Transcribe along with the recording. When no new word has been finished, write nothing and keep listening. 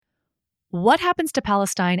What happens to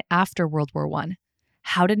Palestine after World War I?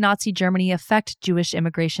 How did Nazi Germany affect Jewish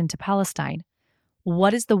immigration to Palestine?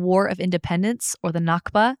 What is the War of Independence, or the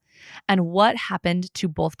Nakba? And what happened to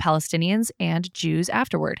both Palestinians and Jews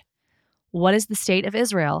afterward? What is the state of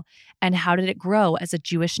Israel, and how did it grow as a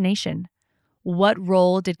Jewish nation? What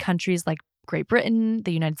role did countries like Great Britain,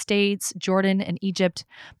 the United States, Jordan, and Egypt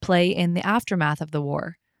play in the aftermath of the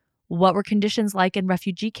war? What were conditions like in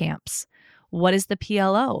refugee camps? What is the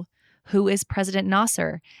PLO? Who is President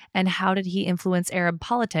Nasser, and how did he influence Arab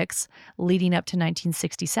politics leading up to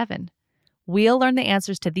 1967? We'll learn the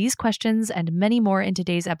answers to these questions and many more in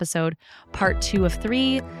today's episode, part 2 of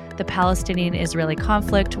 3, the Palestinian-Israeli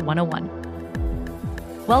Conflict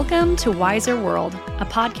 101. Welcome to Wiser World, a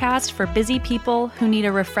podcast for busy people who need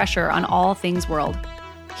a refresher on all things world.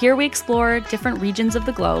 Here we explore different regions of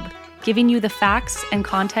the globe, giving you the facts and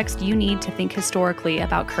context you need to think historically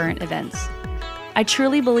about current events. I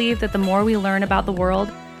truly believe that the more we learn about the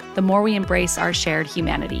world, the more we embrace our shared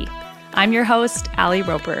humanity. I'm your host, Allie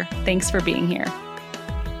Roper. Thanks for being here.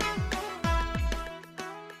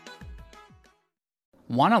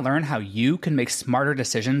 Want to learn how you can make smarter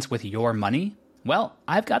decisions with your money? Well,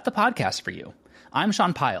 I've got the podcast for you. I'm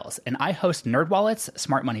Sean Piles, and I host NerdWallet's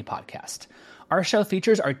Smart Money Podcast. Our show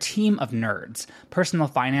features our team of nerds, personal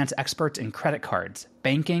finance experts in credit cards,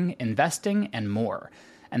 banking, investing, and more.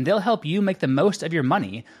 And they'll help you make the most of your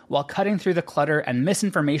money while cutting through the clutter and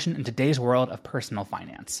misinformation in today's world of personal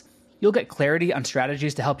finance. You'll get clarity on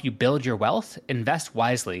strategies to help you build your wealth, invest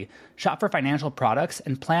wisely, shop for financial products,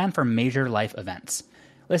 and plan for major life events.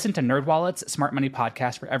 Listen to NerdWallet's Smart Money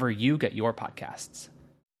Podcast wherever you get your podcasts.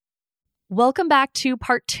 Welcome back to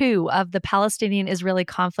part 2 of the Palestinian-Israeli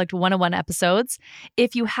Conflict 101 episodes.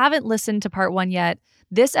 If you haven't listened to part 1 yet,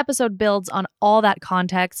 this episode builds on all that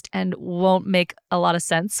context and won't make a lot of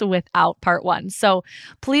sense without part 1. So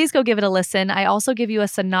please go give it a listen. I also give you a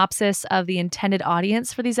synopsis of the intended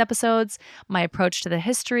audience for these episodes, my approach to the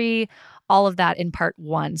history, all of that in part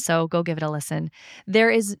 1. So go give it a listen. There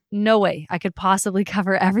is no way I could possibly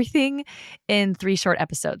cover everything in 3 short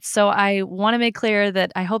episodes. So I want to make clear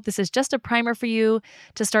that I hope this is just a primer for you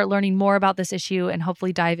to start learning more about this issue and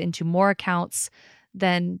hopefully dive into more accounts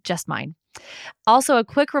than just mine. Also, a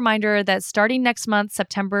quick reminder that starting next month,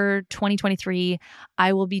 September 2023,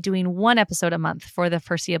 I will be doing 1 episode a month for the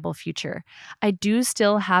foreseeable future. I do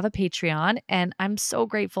still have a Patreon, and I'm so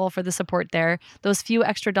grateful for the support there. Those few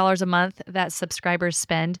extra dollars a month that subscribers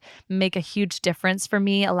spend make a huge difference for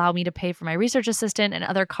me, allow me to pay for my research assistant and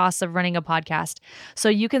other costs of running a podcast. So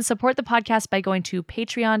you can support the podcast by going to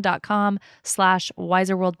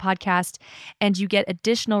patreon.com/wiserworldpodcast, and you get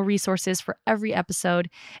additional resources for every episode.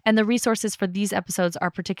 And the resources for these episodes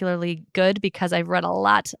are particularly good because I've read a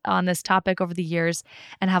lot on this topic over the years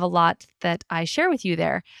and have a lot that I share with you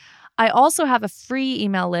there. I also have a free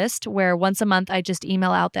email list where once a month I just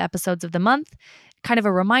email out the episodes of the month, kind of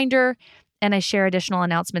a reminder, and I share additional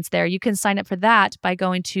announcements there. You can sign up for that by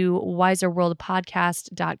going to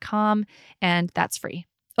wiserworldpodcast.com, and that's free.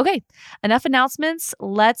 Okay, enough announcements.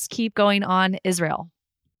 Let's keep going on Israel.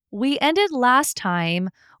 We ended last time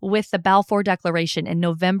with the Balfour Declaration in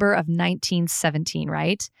November of 1917,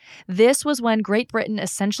 right? This was when Great Britain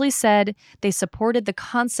essentially said they supported the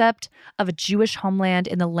concept of a Jewish homeland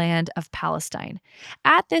in the land of Palestine.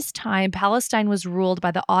 At this time, Palestine was ruled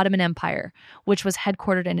by the Ottoman Empire, which was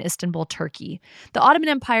headquartered in Istanbul, Turkey. The Ottoman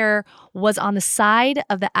Empire was on the side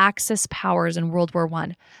of the Axis powers in World War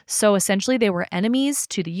I. So essentially, they were enemies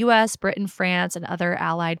to the US, Britain, France, and other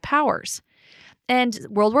allied powers. And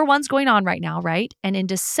World War I's going on right now, right? And in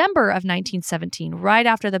December of 1917, right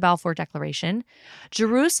after the Balfour Declaration,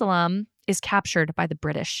 Jerusalem is captured by the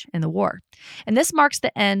British in the war. And this marks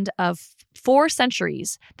the end of 4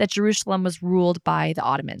 centuries that Jerusalem was ruled by the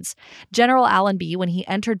Ottomans. General Allenby, when he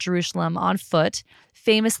entered Jerusalem on foot,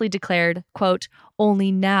 famously declared, quote,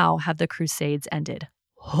 "Only now have the Crusades ended."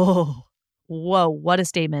 Oh, whoa, what a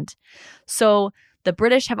statement. So the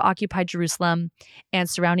British have occupied Jerusalem and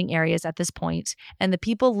surrounding areas at this point, and the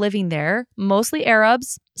people living there, mostly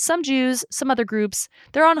Arabs, some Jews, some other groups,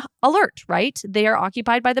 they're on alert, right? They are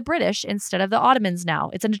occupied by the British instead of the Ottomans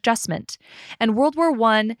now. It's an adjustment. And World War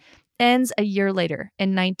I ends a year later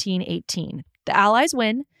in 1918. The Allies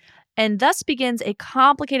win, and thus begins a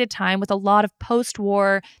complicated time with a lot of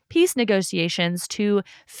post-war peace negotiations to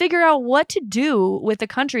figure out what to do with the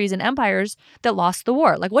countries and empires that lost the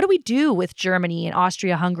war. Like, what do we do with Germany and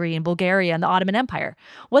Austria-Hungary and Bulgaria and the Ottoman Empire?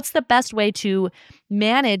 What's the best way to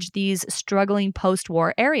manage these struggling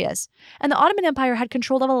post-war areas? And the Ottoman Empire had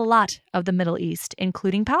control of a lot of the Middle East,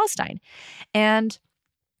 including Palestine. And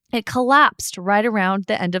It collapsed right around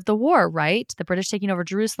the end of the war, right? The British taking over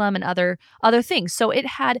Jerusalem and other things. So it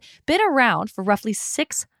had been around for roughly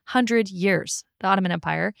 600 years, the Ottoman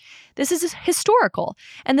Empire. This is historical,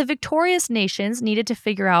 and the victorious nations needed to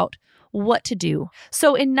figure out what to do.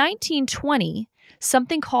 So in 1920,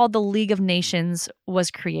 something called the League of Nations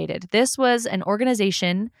was created. This was an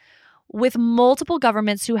organization with multiple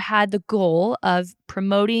governments who had the goal of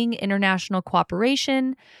promoting international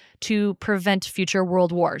cooperation to prevent future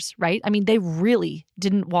world wars, right? I mean, they really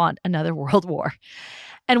didn't want another world war.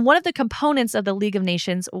 And one of the components of the League of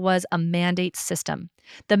Nations was a mandate system.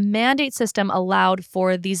 The mandate system allowed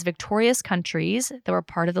for these victorious countries that were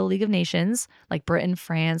part of the League of Nations, like Britain,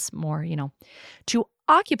 France, more, to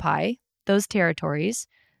occupy those territories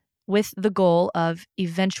with the goal of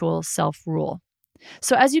eventual self-rule.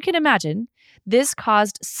 So as you can imagine, this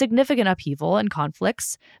caused significant upheaval and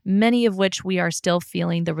conflicts, many of which we are still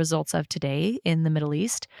feeling the results of today in the Middle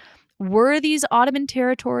East. Were these Ottoman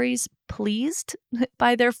territories pleased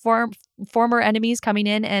by their former enemies coming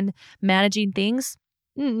in and managing things?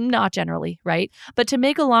 Not generally, right? But to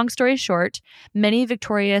make a long story short, many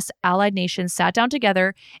victorious allied nations sat down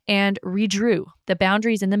together and redrew the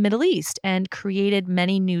boundaries in the Middle East and created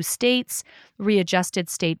many new states, readjusted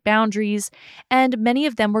state boundaries, and many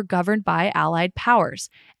of them were governed by allied powers.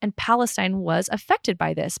 And Palestine was affected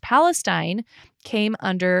by this. Palestine came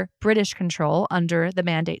under British control under the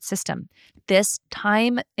Mandate system. This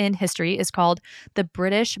time in history is called the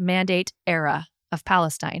British Mandate era of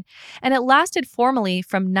Palestine. And it lasted formally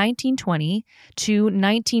from 1920 to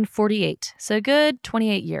 1948, so a good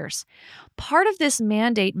 28 years. Part of this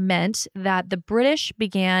mandate meant that the British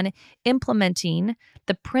began implementing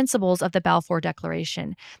the principles of the Balfour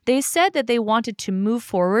Declaration. They said that they wanted to move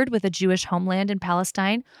forward with a Jewish homeland in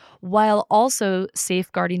Palestine while also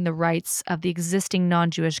safeguarding the rights of the existing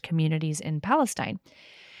non-Jewish communities in Palestine.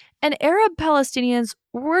 And Arab Palestinians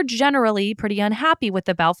were generally pretty unhappy with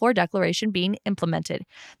the Balfour Declaration being implemented.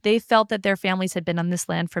 They felt that their families had been on this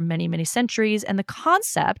land for many, many centuries, and the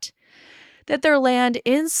concept that their land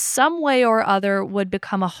in some way or other would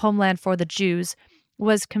become a homeland for the Jews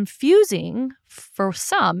was confusing for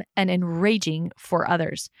some and enraging for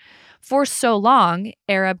others. For so long,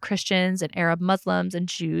 Arab Christians and Arab Muslims and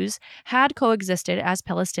Jews had coexisted as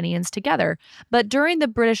Palestinians together. But during the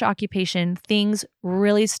British occupation, things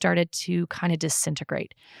really started to kind of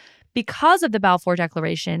disintegrate. Because of the Balfour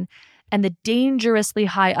Declaration and the dangerously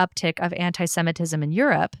high uptick of anti-Semitism in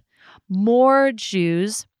Europe, more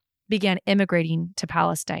Jews began immigrating to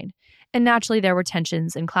Palestine. And naturally, there were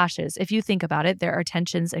tensions and clashes. If you think about it, there are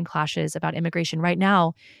tensions and clashes about immigration right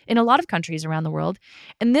now in a lot of countries around the world.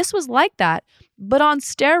 And this was like that, but on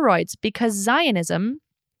steroids, because Zionism,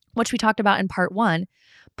 which we talked about in part 1,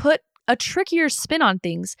 put a trickier spin on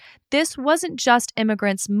things. This wasn't just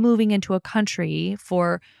immigrants moving into a country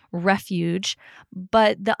for refuge,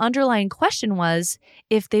 but the underlying question was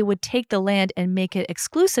if they would take the land and make it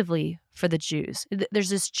exclusively for the Jews. There's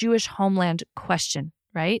this Jewish homeland question,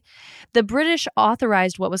 right? The British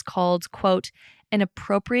authorized what was called, quote, an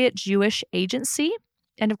appropriate Jewish agency,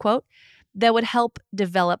 end of quote, that would help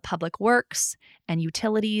develop public works and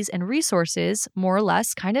utilities and resources, more or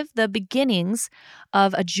less kind of the beginnings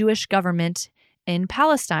of a Jewish government in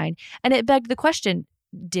Palestine. And it begged the question,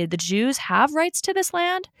 did the Jews have rights to this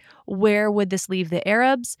land? Where would this leave the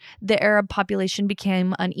Arabs? The Arab population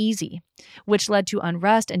became uneasy, which led to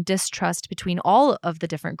unrest and distrust between all of the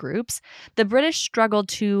different groups. The British struggled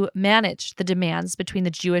to manage the demands between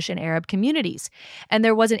the Jewish and Arab communities, and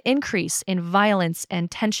there was an increase in violence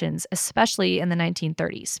and tensions, especially in the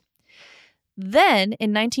 1930s. Then,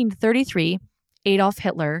 in 1933, Adolf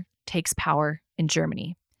Hitler takes power in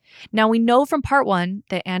Germany. Now, we know from part 1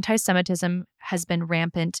 that anti-Semitism has been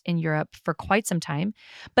rampant in Europe for quite some time,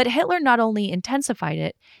 but Hitler not only intensified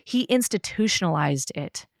it, he institutionalized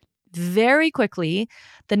it. Very quickly,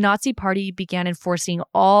 the Nazi Party began enforcing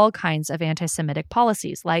all kinds of anti-Semitic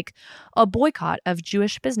policies, like a boycott of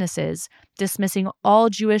Jewish businesses, dismissing all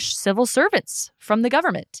Jewish civil servants from the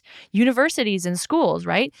government, universities and schools,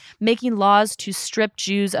 right? Making laws to strip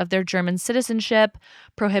Jews of their German citizenship,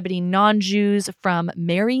 prohibiting non-Jews from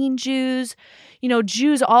marrying Jews.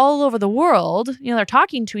 Jews all over the world, they're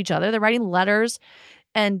talking to each other, they're writing letters,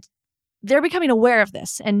 and they're becoming aware of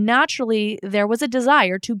this, and naturally, there was a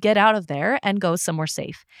desire to get out of there and go somewhere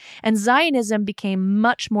safe. And Zionism became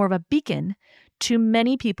much more of a beacon to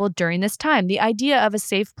many people during this time. The idea of a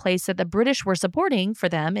safe place that the British were supporting for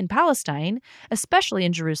them in Palestine, especially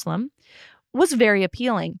in Jerusalem, was very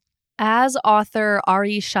appealing. As author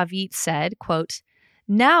Ari Shavit said, quote,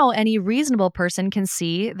 Now, any reasonable person can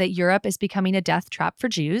see that Europe is becoming a death trap for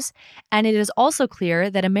Jews, and it is also clear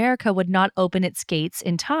that America would not open its gates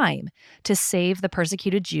in time to save the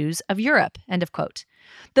persecuted Jews of Europe, end of quote.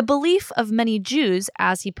 The belief of many Jews,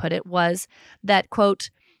 as he put it, was that, quote,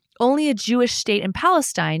 only a Jewish state in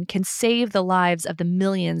Palestine can save the lives of the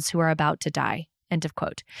millions who are about to die, end of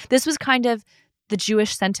quote. This was kind of the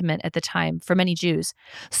Jewish sentiment at the time for many Jews.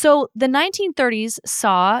 So the 1930s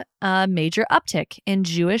saw a major uptick in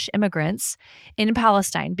Jewish immigrants in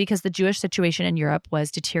Palestine because the Jewish situation in Europe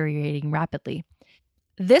was deteriorating rapidly.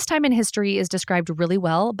 This time in history is described really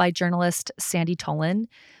well by journalist Sandy Tolan.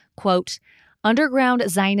 Quote, underground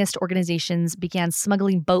Zionist organizations began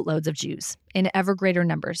smuggling boatloads of Jews in ever greater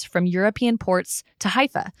numbers from European ports to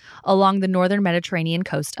Haifa along the northern Mediterranean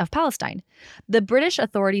coast of Palestine. The British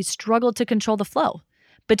authorities struggled to control the flow.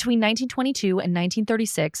 Between 1922 and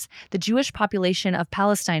 1936, the Jewish population of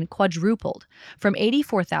Palestine quadrupled from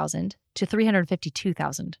 84,000 to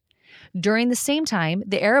 352,000. During the same time,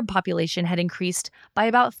 the Arab population had increased by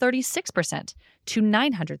about 36% to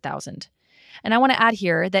 900,000. And I want to add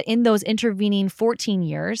here that in those intervening 14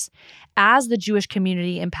 years, as the Jewish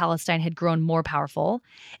community in Palestine had grown more powerful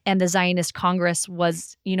and the Zionist Congress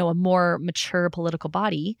was, a more mature political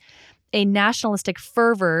body, a nationalistic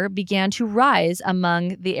fervor began to rise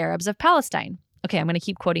among the Arabs of Palestine. Okay, I'm going to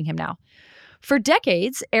keep quoting him now. For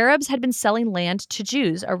decades, Arabs had been selling land to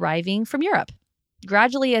Jews arriving from Europe.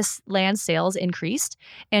 Gradually, as land sales increased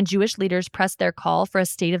and Jewish leaders pressed their call for a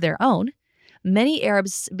state of their own, many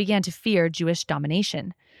Arabs began to fear Jewish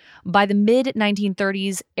domination. By the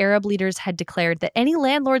mid-1930s, Arab leaders had declared that any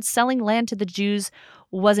landlord selling land to the Jews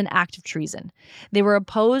was an act of treason. They were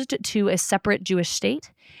opposed to a separate Jewish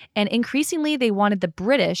state, and increasingly they wanted the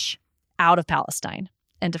British out of Palestine.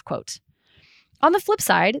 End of quote. On the flip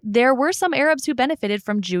side, there were some Arabs who benefited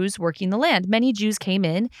from Jews working the land. Many Jews came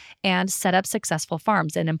in and set up successful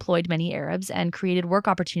farms and employed many Arabs and created work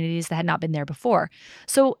opportunities that had not been there before.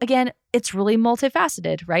 So again, it's really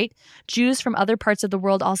multifaceted, right? Jews from other parts of the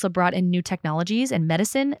world also brought in new technologies and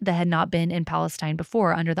medicine that had not been in Palestine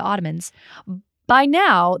before under the Ottomans. By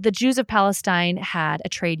now, the Jews of Palestine had a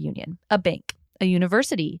trade union, a bank, a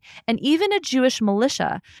university, and even a Jewish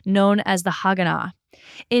militia known as the Haganah.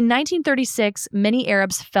 In 1936, many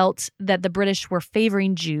Arabs felt that the British were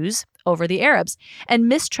favoring Jews over the Arabs, and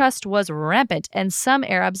mistrust was rampant, and some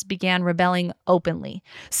Arabs began rebelling openly.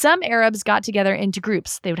 Some Arabs got together into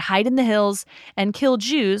groups. They would hide in the hills and kill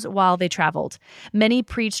Jews while they traveled. Many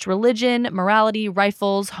preached religion, morality,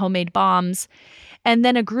 rifles, homemade bombs, and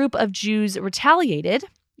then a group of Jews retaliated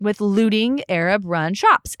with looting Arab-run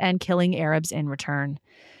shops and killing Arabs in return.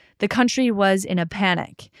 The country was in a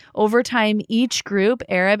panic. Over time, each group,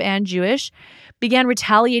 Arab and Jewish, began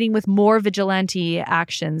retaliating with more vigilante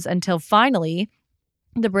actions until finally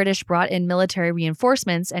the British brought in military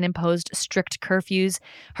reinforcements and imposed strict curfews,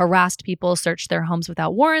 harassed people, searched their homes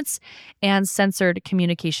without warrants, and censored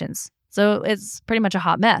communications. So it's pretty much a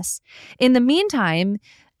hot mess. In the meantime,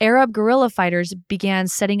 Arab guerrilla fighters began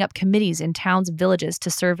setting up committees in towns and villages to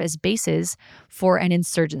serve as bases for an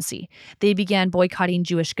insurgency. They began boycotting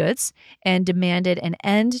Jewish goods and demanded an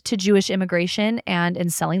end to Jewish immigration and in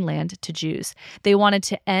selling land to Jews. They wanted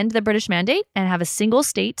to end the British mandate and have a single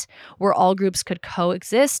state where all groups could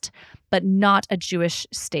coexist, but not a Jewish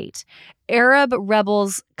state. Arab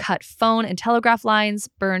rebels cut phone and telegraph lines,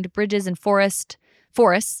 burned bridges and forests,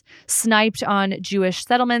 sniped on Jewish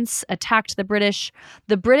settlements, attacked the British.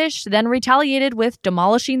 The British then retaliated with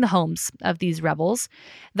demolishing the homes of these rebels.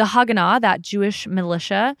 The Haganah, that Jewish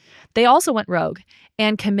militia, they also went rogue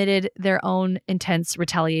and committed their own intense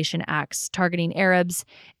retaliation acts, targeting Arabs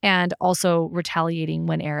and also retaliating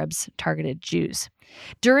when Arabs targeted Jews.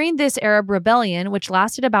 During this Arab rebellion, which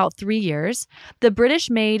lasted about 3 years, the British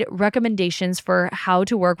made recommendations for how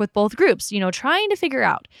to work with both groups, trying to figure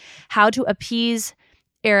out how to appease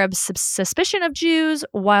Arab suspicion of Jews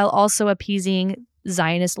while also appeasing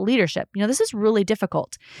Zionist leadership. This is really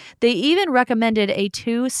difficult. They even recommended a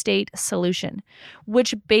two-state solution,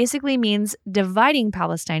 which basically means dividing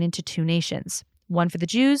Palestine into two nations, one for the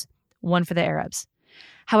Jews, one for the Arabs.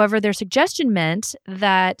 However, their suggestion meant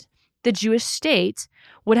that the Jewish state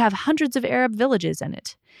would have hundreds of Arab villages in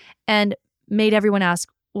it and made everyone ask,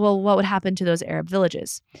 well, what would happen to those Arab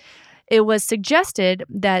villages? It was suggested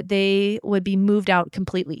that they would be moved out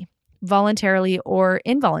completely, voluntarily or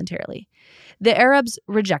involuntarily. The Arabs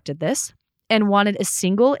rejected this and wanted a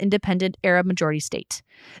single independent Arab majority state.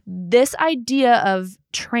 This idea of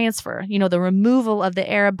transfer, the removal of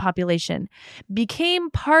the Arab population,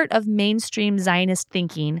 became part of mainstream Zionist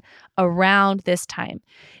thinking around this time.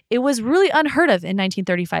 It was really unheard of in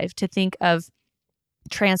 1935 to think of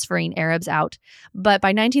transferring Arabs out. But by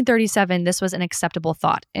 1937, this was an acceptable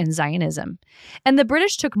thought in Zionism. And the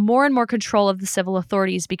British took more and more control of the civil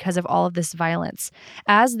authorities because of all of this violence.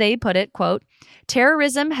 As they put it, quote,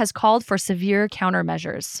 terrorism has called for severe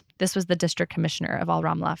countermeasures. This was the district commissioner of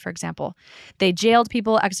Al-Ramla, for example. They jailed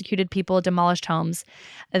people, executed people, demolished homes.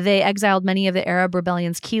 They exiled many of the Arab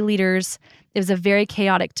rebellion's key leaders. It was a very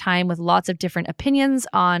chaotic time with lots of different opinions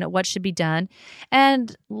on what should be done.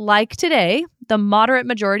 And like today, the moderate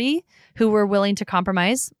majority who were willing to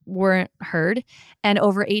compromise weren't heard, and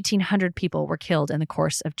over 1,800 people were killed in the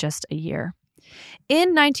course of just a year.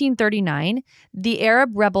 In 1939, the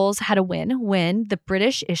Arab rebels had a win when the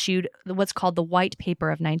British issued what's called the White Paper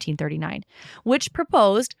of 1939, which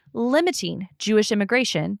proposed limiting Jewish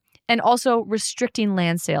immigration and also restricting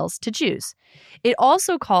land sales to Jews. It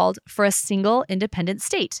also called for a single independent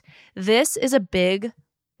state. This is a big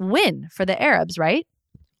win for the Arabs, right?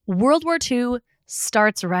 World War II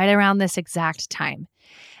starts right around this exact time.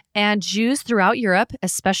 And Jews throughout Europe,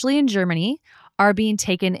 especially in Germany, are being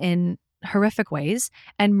taken in horrific ways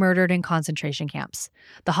and murdered in concentration camps.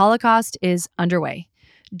 The Holocaust is underway.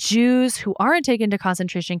 Jews who aren't taken to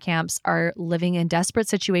concentration camps are living in desperate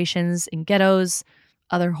situations in ghettos,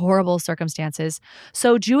 other horrible circumstances.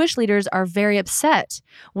 So Jewish leaders are very upset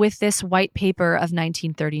with this White Paper of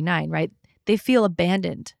 1939, right? They feel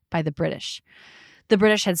abandoned by the British. The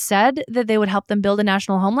British had said that they would help them build a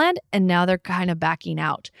national homeland, and now they're kind of backing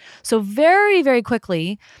out. So very, very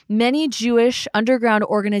quickly, many Jewish underground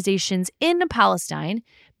organizations in Palestine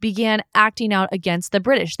began acting out against the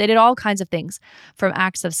British. They did all kinds of things, from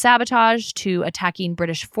acts of sabotage to attacking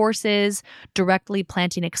British forces, directly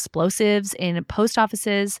planting explosives in post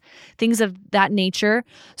offices, things of that nature.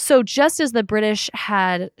 So just as the British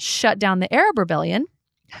had shut down the Arab rebellion,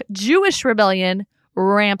 Jewish rebellion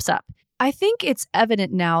ramps up. I think it's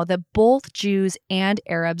evident now that both Jews and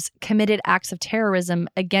Arabs committed acts of terrorism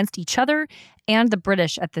against each other and the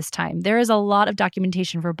British at this time. There is a lot of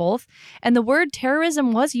documentation for both, and the word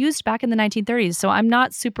terrorism was used back in the 1930s, so I'm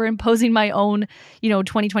not superimposing my own,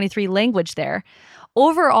 2023 language there.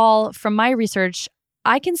 Overall, from my research,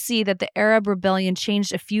 I can see that the Arab rebellion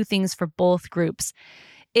changed a few things for both groups.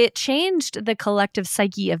 It changed the collective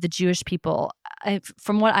psyche of the Jewish people,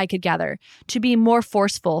 from what I could gather, to be more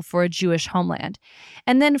forceful for a Jewish homeland.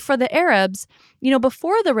 And then for the Arabs,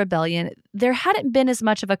 before the rebellion, there hadn't been as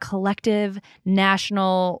much of a collective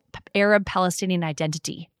national Arab-Palestinian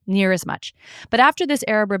identity, near as much. But after this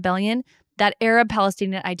Arab rebellion, that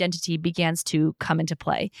Arab-Palestinian identity begins to come into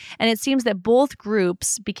play. And it seems that both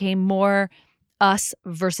groups became more us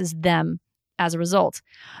versus them as a result.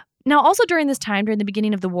 Now, also during this time, during the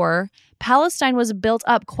beginning of the war, Palestine was built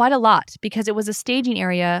up quite a lot because it was a staging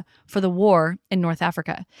area for the war in North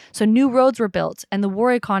Africa. So new roads were built, and the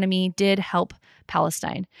war economy did help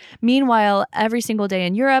Palestine. Meanwhile, every single day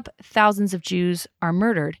in Europe, thousands of Jews are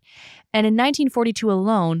murdered. And in 1942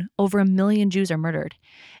 alone, over 1 million Jews are murdered.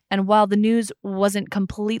 And while the news wasn't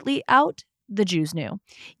completely out, the Jews knew.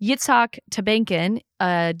 Yitzhak Tabenkin,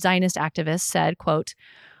 a Zionist activist, said, quote,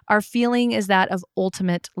 "Our feeling is that of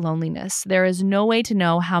ultimate loneliness. There is no way to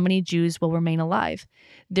know how many Jews will remain alive.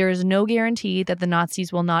 There is no guarantee that the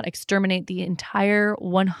Nazis will not exterminate the entire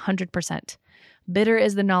 100%. Bitter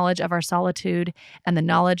is the knowledge of our solitude and the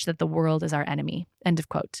knowledge that the world is our enemy." End of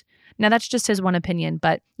quote. Now, that's just his one opinion,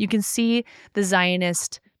 but you can see the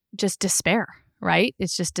Zionist just despair, right?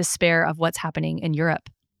 It's just despair of what's happening in Europe.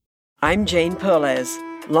 I'm Jane Perlez,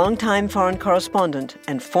 longtime foreign correspondent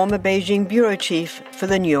and former Beijing bureau chief for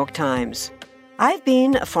the New York Times. I've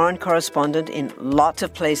been a foreign correspondent in lots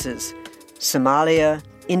of places: Somalia,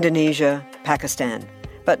 Indonesia, Pakistan,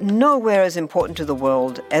 but nowhere as important to the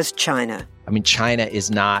world as China. I mean, China is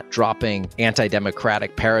not dropping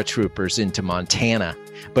anti-democratic paratroopers into Montana.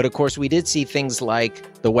 But of course, we did see things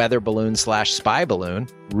like the weather balloon/spy balloon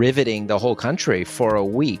riveting the whole country for a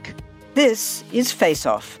week. This is Face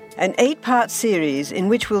Off, an 8-part series in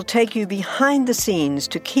which we'll take you behind the scenes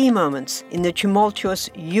to key moments in the tumultuous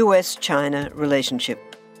U.S.-China relationship.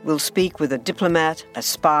 We'll speak with a diplomat, a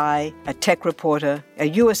spy, a tech reporter, a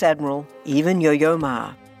U.S. admiral, even Yo-Yo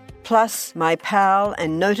Ma. Plus, my pal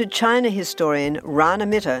and noted China historian Rana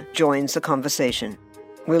Mitter joins the conversation.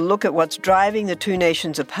 We'll look at what's driving the two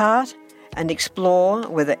nations apart and explore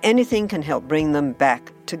whether anything can help bring them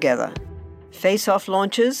back together. Face Off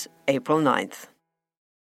launches April 9th.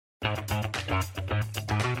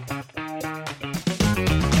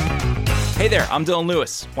 Hey there, I'm Dylan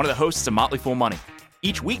Lewis, one of the hosts of Motley Fool Money.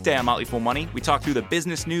 Each weekday on Motley Fool Money, we talk through the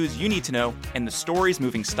business news you need to know and the stories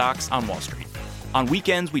moving stocks on Wall Street. On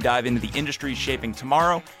weekends, we dive into the industries shaping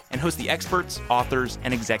tomorrow and host the experts, authors,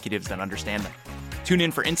 and executives that understand them. Tune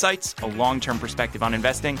in for insights, a long-term perspective on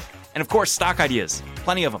investing, and of course, stock ideas.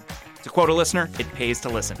 Plenty of them. To quote a listener, it pays to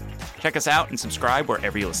listen. Check us out and subscribe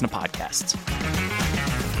wherever you listen to podcasts.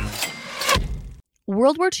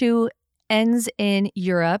 World War II ends in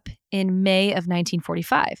Europe in May of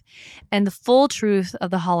 1945, and the full truth of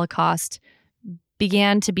the Holocaust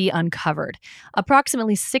began to be uncovered.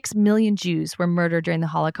 Approximately 6 million Jews were murdered during the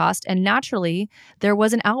Holocaust, and naturally, there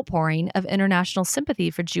was an outpouring of international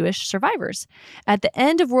sympathy for Jewish survivors. At the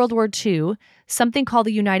end of World War II, something called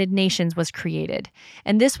the United Nations was created,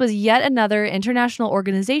 and this was yet another international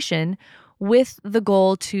organization with the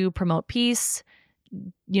goal to promote peace,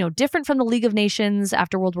 different from the League of Nations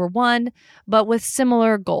after World War I, but with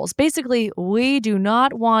similar goals. Basically, we do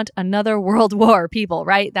not want another world war, people,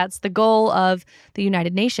 right? That's the goal of the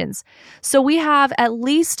United Nations. So we have at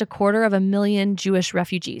least 250,000 Jewish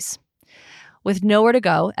refugees with nowhere to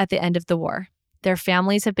go at the end of the war. Their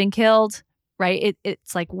families have been killed, right?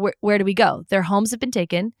 It's like, where do we go? Their homes have been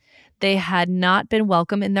taken. They had not been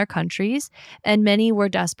welcome in their countries, and many were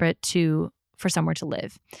desperate for somewhere to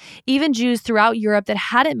live. Even Jews throughout Europe that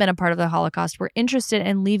hadn't been a part of the Holocaust were interested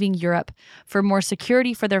in leaving Europe for more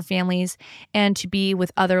security for their families and to be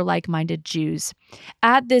with other like-minded Jews.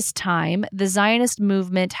 At this time, the Zionist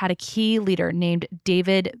movement had a key leader named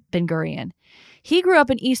David Ben-Gurion. He grew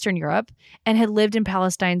up in Eastern Europe and had lived in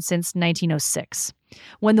Palestine since 1906.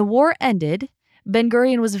 When the war ended,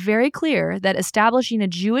 Ben-Gurion was very clear that establishing a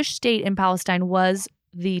Jewish state in Palestine was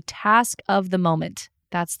the task of the moment.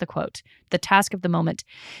 That's the quote, the task of the moment.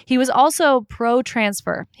 He was also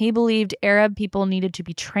pro-transfer. He believed Arab people needed to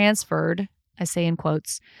be transferred, I say in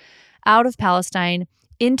quotes, out of Palestine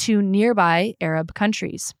into nearby Arab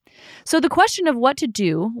countries. So the question of what to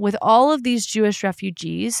do with all of these Jewish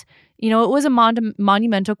refugees, it was a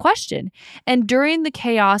monumental question. And during the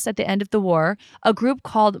chaos at the end of the war, a group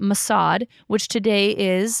called Mossad, which today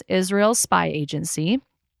is Israel's spy agency,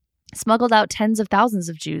 smuggled out tens of thousands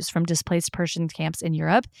of Jews from displaced Persian camps in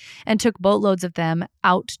Europe and took boatloads of them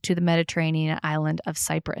out to the Mediterranean island of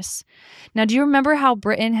Cyprus. Now, do you remember how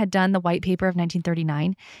Britain had done the White Paper of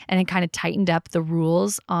 1939 and had kind of tightened up the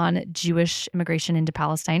rules on Jewish immigration into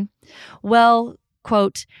Palestine? Well,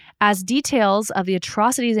 quote, as details of the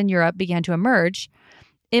atrocities in Europe began to emerge,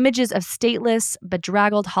 images of stateless,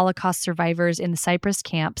 bedraggled Holocaust survivors in the Cyprus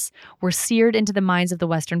camps were seared into the minds of the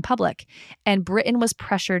Western public, and Britain was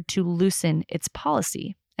pressured to loosen its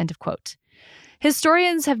policy, end of quote.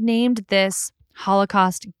 Historians have named this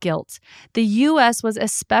Holocaust guilt. The U.S. was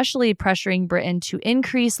especially pressuring Britain to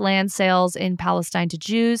increase land sales in Palestine to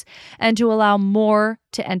Jews and to allow more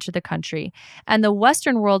to enter the country. And the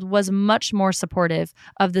Western world was much more supportive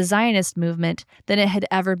of the Zionist movement than it had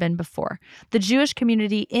ever been before. The Jewish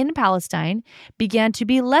community in Palestine began to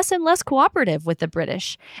be less and less cooperative with the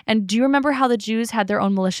British. And do you remember how the Jews had their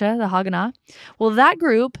own militia, the Haganah? Well, that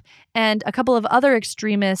group and a couple of other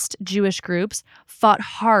extremist Jewish groups fought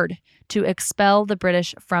hard to expel the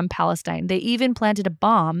British from Palestine. They even planted a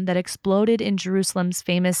bomb that exploded in Jerusalem's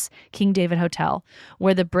famous King David Hotel,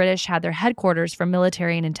 where the British had their headquarters for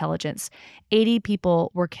military and intelligence. 80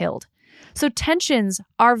 people were killed. So tensions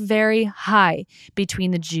are very high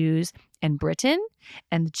between the Jews and Britain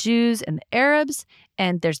and the Jews and the Arabs.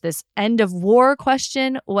 And there's this end of war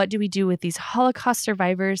question. What do we do with these Holocaust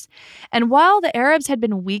survivors? And while the Arabs had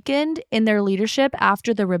been weakened in their leadership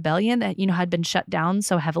after the rebellion that, had been shut down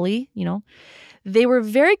so heavily, they were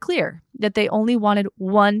very clear that they only wanted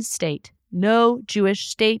one state. No Jewish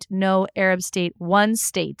state, no Arab state, one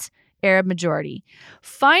state, Arab majority.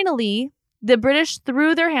 Finally, the British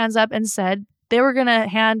threw their hands up and said they were going to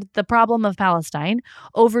hand the problem of Palestine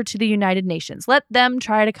over to the United Nations. Let them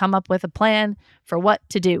try to come up with a plan for what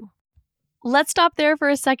to do. Let's stop there for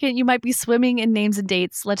a second. You might be swimming in names and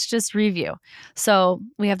dates. Let's just review. So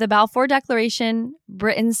we have the Balfour Declaration,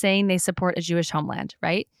 Britain saying they support a Jewish homeland,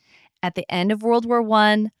 right? At the end of World War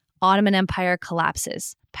I, Ottoman Empire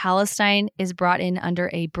collapses. Palestine is brought in under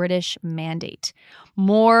a British mandate.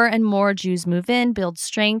 More and more Jews move in, build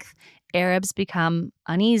strength. Arabs become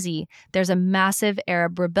uneasy. There's a massive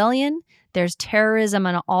Arab rebellion. There's terrorism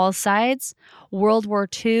on all sides. World War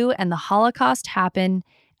II and the Holocaust happen.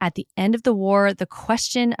 At the end of the war, the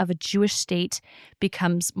question of a Jewish state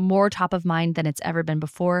becomes more top of mind than it's ever been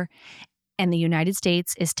before. And the United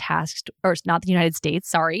States is tasked, or not the United States,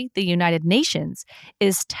 sorry, the United Nations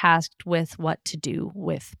is tasked with what to do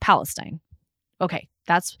with Palestine. Okay,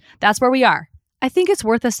 that's where we are. I think it's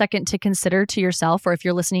worth a second to consider to yourself, or if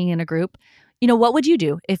you're listening in a group, what would you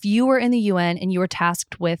do if you were in the UN and you were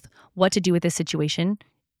tasked with what to do with this situation?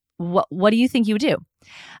 What do you think you would do?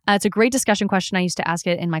 It's a great discussion question. I used to ask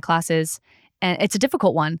it in my classes. and it's a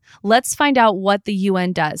difficult one. Let's find out what the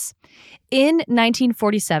UN does. In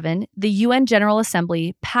 1947, the UN General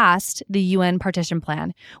Assembly passed the UN Partition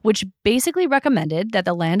Plan, which basically recommended that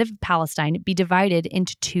the land of Palestine be divided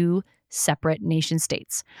into two separate nation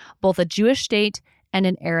states, both a Jewish state and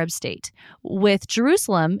an Arab state, with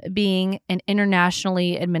Jerusalem being an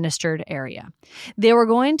internationally administered area. They were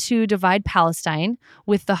going to divide Palestine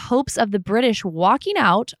with the hopes of the British walking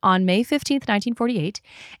out on May 15th, 1948,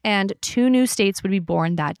 and two new states would be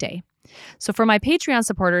born that day. So for my Patreon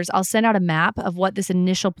supporters, I'll send out a map of what this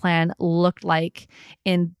initial plan looked like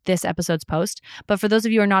in this episode's post. But for those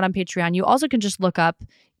of you who are not on Patreon, you also can just look up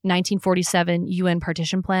 1947 UN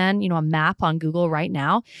partition plan, a map on Google right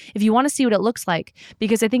now, if you want to see what it looks like,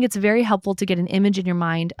 because I think it's very helpful to get an image in your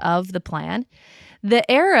mind of the plan. The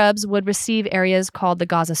Arabs would receive areas called the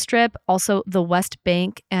Gaza Strip, also the West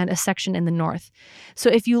Bank, and a section in the north. So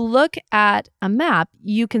if you look at a map,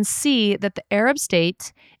 you can see that the Arab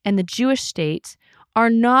state and the Jewish state are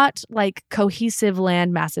not like cohesive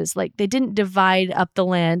land masses. Like they didn't divide up the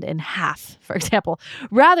land in half, for example.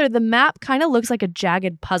 Rather, the map kind of looks like a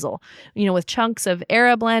jagged puzzle, with chunks of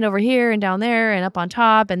Arab land over here and down there and up on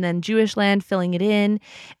top, and then Jewish land filling it in.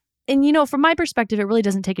 And, from my perspective, it really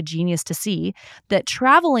doesn't take a genius to see that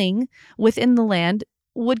traveling within the land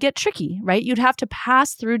would get tricky, right? You'd have to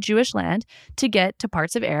pass through Jewish land to get to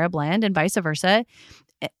parts of Arab land and vice versa.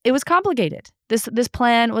 It was complicated. This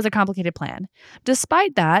plan was a complicated plan.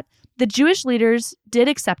 Despite that, the Jewish leaders did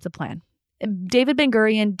accept the plan. David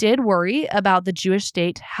Ben-Gurion did worry about the Jewish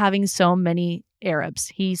state having so many Arabs.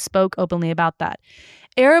 He spoke openly about that.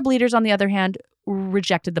 Arab leaders, on the other hand,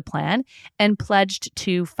 rejected the plan and pledged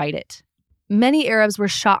to fight it. Many Arabs were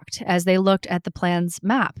shocked as they looked at the plan's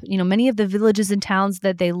map. Many of the villages and towns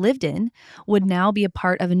that they lived in would now be a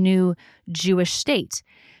part of a new Jewish state.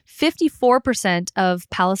 54% of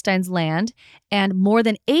Palestine's land and more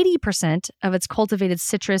than 80% of its cultivated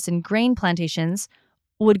citrus and grain plantations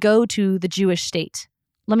would go to the Jewish state.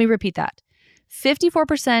 Let me repeat that.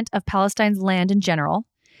 54% of Palestine's land in general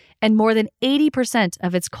and more than 80%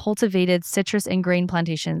 of its cultivated citrus and grain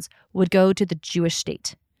plantations would go to the Jewish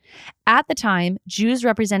state. At the time, Jews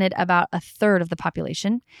represented about a third of the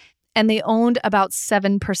population, and they owned about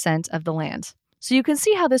 7% of the land. So you can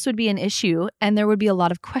see how this would be an issue, and there would be a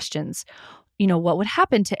lot of questions. What would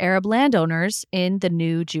happen to Arab landowners in the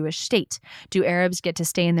new Jewish state? Do Arabs get to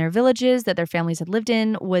stay in their villages that their families had lived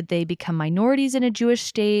in? Would they become minorities in a Jewish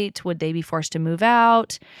state? Would they be forced to move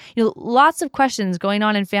out? Lots of questions going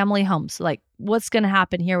on in family homes, like what's going to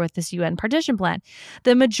happen here with this UN partition plan?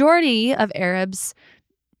 The majority of Arabs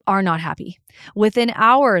are not happy. Within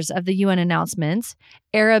hours of the UN announcements,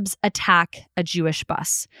 Arabs attack a Jewish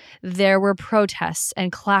bus. There were protests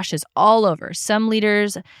and clashes all over. Some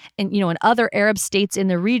leaders in other Arab states in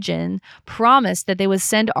the region promised that they would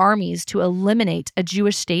send armies to eliminate a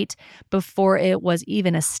Jewish state before it was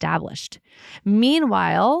even established.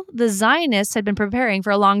 Meanwhile, the Zionists had been preparing for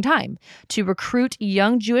a long time to recruit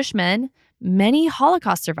young Jewish men, many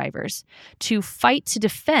Holocaust survivors, to fight to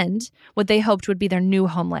defend what they hoped would be their new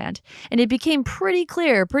homeland. And it became pretty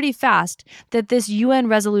clear, pretty fast, that this UN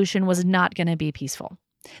resolution was not going to be peaceful,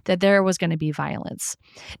 that there was going to be violence.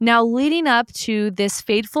 Now, leading up to this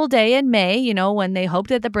fateful day in May, when they hoped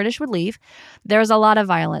that the British would leave, there was a lot of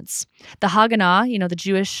violence. The Haganah, the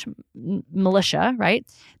Jewish militia, right?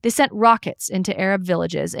 They sent rockets into Arab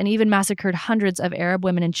villages and even massacred hundreds of Arab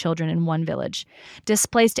women and children in one village.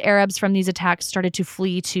 Displaced Arabs from these attacks started to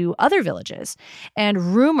flee to other villages,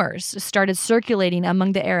 and rumors started circulating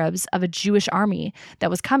among the Arabs of a Jewish army that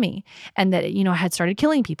was coming and that, had started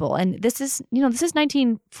killing people. And this is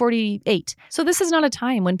 1948. So this is not a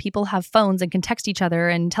time when people have phones and can text each other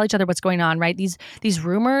and tell each other what's going on, right? These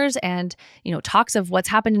rumors and, talks of what's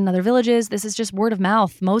happened in other villages, this is just word of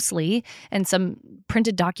mouth mostly, and some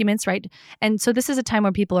printed documents, right? And so this is a time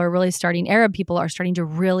where Arab people are starting to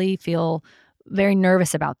really feel very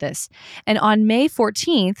nervous about this. And on May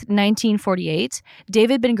 14th, 1948,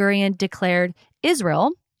 David Ben-Gurion declared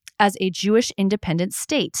Israel as a Jewish independent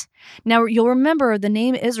state. Now, you'll remember the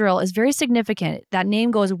name Israel is very significant. That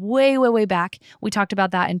name goes way, way, way back. We talked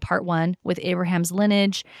about that in part 1 with Abraham's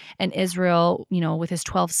lineage and Israel, with his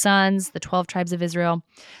 12 sons, the 12 tribes of Israel.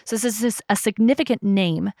 So this is a significant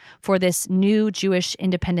name for this new Jewish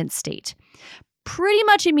independent state. Pretty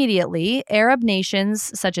much immediately, Arab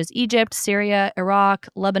nations such as Egypt, Syria, Iraq,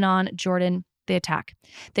 Lebanon, Jordan, they attack.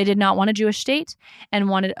 They did not want a Jewish state and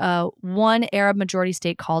wanted one Arab majority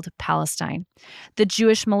state called Palestine. The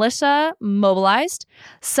Jewish militia mobilized.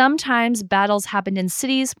 Sometimes battles happened in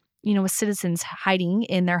cities. with citizens hiding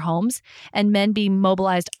in their homes and men being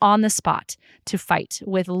mobilized on the spot to fight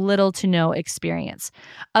with little to no experience.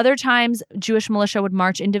 Other times, Jewish militia would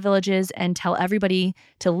march into villages and tell everybody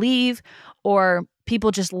to leave, or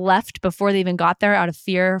people just left before they even got there out of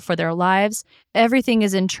fear for their lives. Everything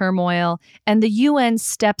is in turmoil, and the UN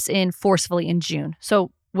steps in forcefully in June.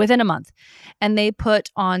 So within a month. And they put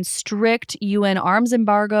on strict UN arms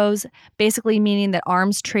embargoes, basically meaning that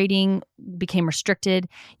arms trading became restricted.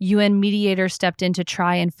 UN mediators stepped in to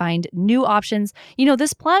try and find new options.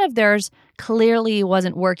 This plan of theirs clearly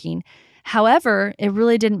wasn't working. However, it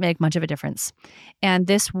really didn't make much of a difference. And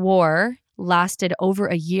this war lasted over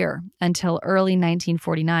a year until early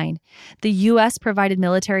 1949. The U.S. provided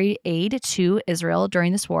military aid to Israel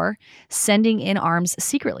during this war, sending in arms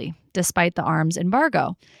secretly, despite the arms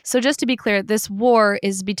embargo. So just to be clear, this war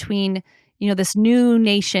is between, this new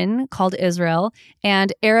nation called Israel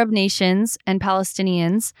and Arab nations and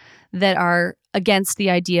Palestinians that are against the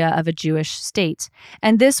idea of a Jewish state.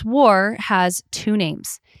 And this war has two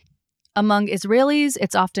names. Among Israelis,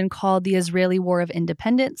 it's often called the Israeli War of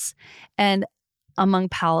Independence, and among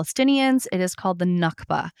Palestinians, it is called the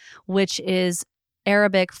Nakba, which is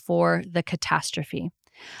Arabic for the catastrophe.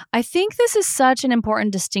 I think this is such an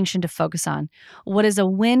important distinction to focus on. What is a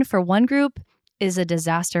win for one group is a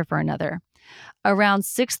disaster for another. Around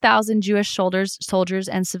 6,000 Jewish soldiers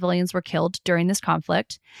and civilians were killed during this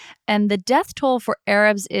conflict, and the death toll for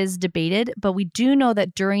Arabs is debated, but we do know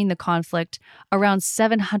that during the conflict, around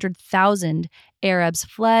 700,000 Arabs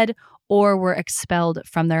fled or were expelled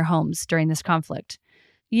from their homes during this conflict.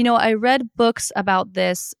 I read books about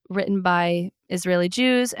this written by Israeli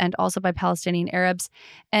Jews and also by Palestinian Arabs,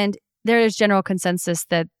 and there is general consensus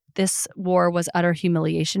that this war was utter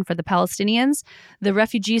humiliation for the Palestinians. The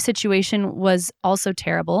refugee situation was also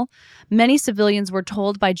terrible. Many civilians were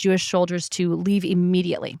told by Jewish soldiers to leave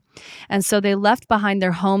immediately. And so they left behind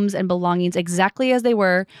their homes and belongings exactly as they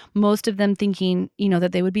were, most of them thinking,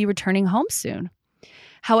 that they would be returning home soon.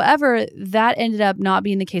 However, that ended up not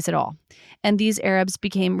being the case at all. And these Arabs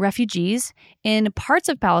became refugees in parts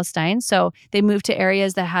of Palestine. So they moved to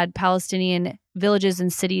areas that had Palestinian villages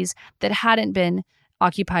and cities that hadn't been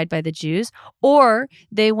occupied by the Jews, or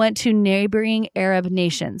they went to neighboring Arab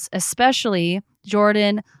nations, especially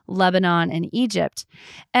Jordan, Lebanon, and Egypt.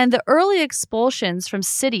 And the early expulsions from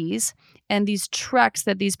cities and these treks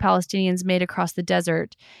that these Palestinians made across the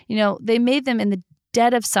desert, they made them in the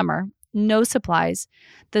dead of summer, no supplies.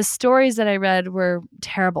 The stories that I read were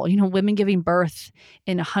terrible. Women giving birth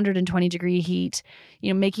in 120-degree heat,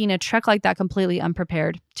 making a trek like that completely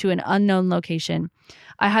unprepared to an unknown location.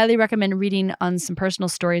 I highly recommend reading on some personal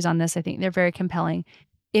stories on this. I think they're very compelling.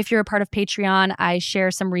 If you're a part of Patreon, I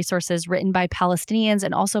share some resources written by Palestinians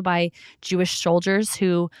and also by Jewish soldiers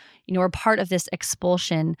who, were part of this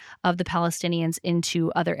expulsion of the Palestinians into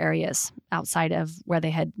other areas outside of where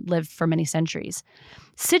they had lived for many centuries.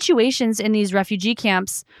 Situations in these refugee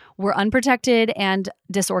camps were unprotected and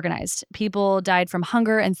disorganized. People died from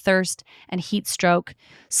hunger and thirst and heat stroke.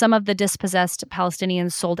 Some of the dispossessed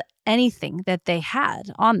Palestinians sold anything that they had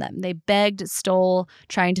on them. They begged, stole,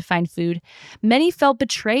 trying to find food. Many felt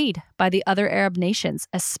betrayed by the other Arab nations,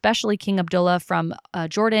 especially King Abdullah from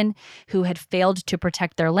Jordan, who had failed to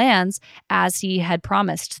protect their lands as he had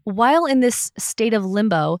promised. While in this state of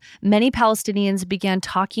limbo, many Palestinians began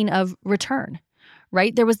talking of return.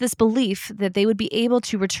 Right? There was this belief that they would be able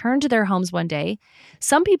to return to their homes one day.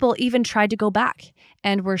 Some people even tried to go back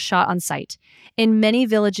and were shot on sight. In many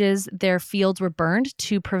villages, their fields were burned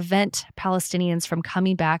to prevent Palestinians from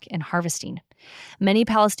coming back and harvesting. Many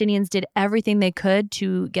Palestinians did everything they could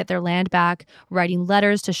to get their land back, writing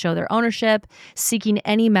letters to show their ownership, seeking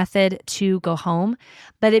any method to go home.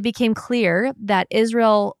 But it became clear that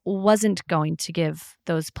Israel wasn't going to give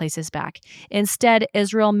those places back. Instead,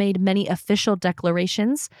 Israel made many official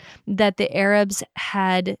declarations that the Arabs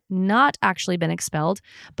had not actually been expelled,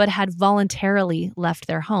 but had voluntarily left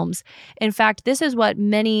their homes. In fact, this is what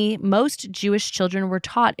most Jewish children were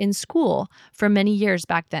taught in school for many years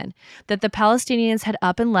back then, that the Palestinians had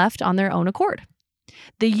up and left on their own accord.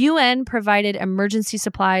 The UN provided emergency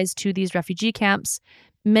supplies to these refugee camps,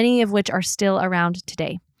 many of which are still around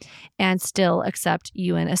today and still accept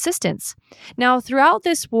UN assistance. Now, throughout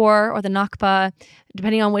this war, or the Nakba,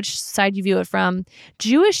 depending on which side you view it from,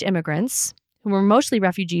 Jewish immigrants, who were mostly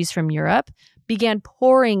refugees from Europe, began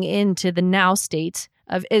pouring into the now state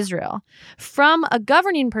of Israel. From a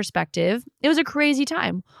governing perspective, it was a crazy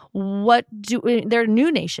time. They're a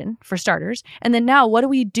new nation, for starters, and then now what do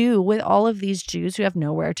we do with all of these Jews who have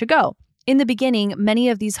nowhere to go? In the beginning, many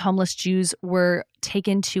of these homeless Jews were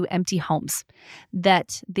taken to empty homes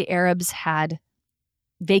that the Arabs had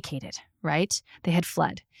vacated, right? They had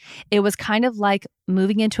fled. It was kind of like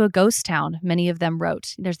moving into a ghost town, many of them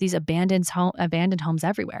wrote. There's these abandoned homes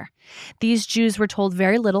everywhere. These Jews were told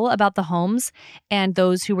very little about the homes and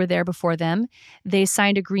those who were there before them. They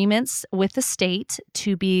signed agreements with the state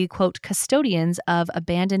to be, quote, custodians of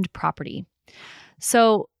abandoned property.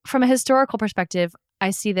 So from a historical perspective,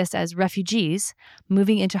 I see this as refugees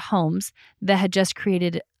moving into homes that had just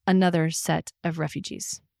created another set of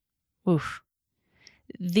refugees. Oof.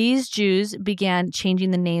 These Jews began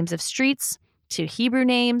changing the names of streets to Hebrew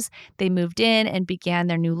names. They moved in and began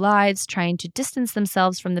their new lives, trying to distance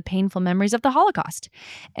themselves from the painful memories of the Holocaust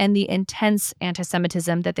and the intense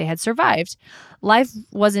anti-Semitism that they had survived. Life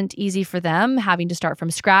wasn't easy for them, having to start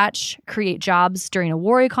from scratch, create jobs during a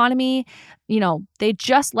war economy. They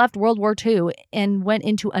just left World War II and went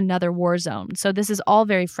into another war zone. So this is all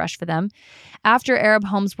very fresh for them. After Arab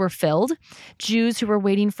homes were filled, Jews who were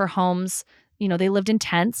waiting for homes, they lived in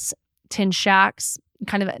tents, tin shacks,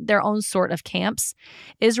 kind of their own sort of camps.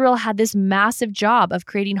 Israel had this massive job of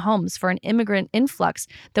creating homes for an immigrant influx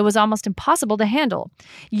that was almost impossible to handle.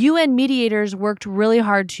 UN mediators worked really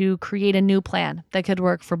hard to create a new plan that could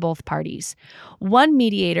work for both parties. One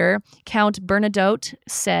mediator, Count Bernadotte,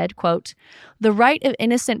 said, quote, "The right of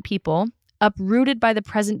innocent people, uprooted by the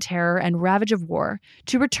present terror and ravage of war,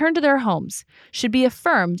 to return to their homes should be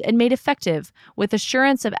affirmed and made effective with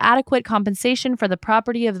assurance of adequate compensation for the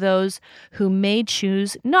property of those who may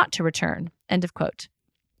choose not to return." End of quote.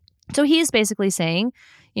 So he is basically saying,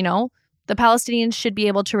 the Palestinians should be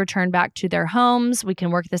able to return back to their homes. We can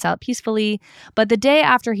work this out peacefully. But the day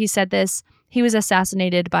after he said this, he was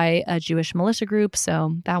assassinated by a Jewish militia group,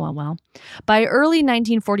 so that went well. By early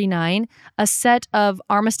 1949, a set of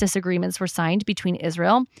armistice agreements were signed between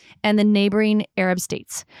Israel and the neighboring Arab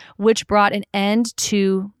states, which brought an end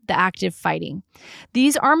to the active fighting.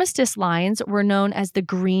 These armistice lines were known as the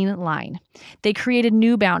Green Line. They created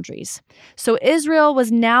new boundaries. So Israel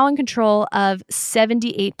was now in control of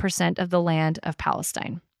 78% of the land of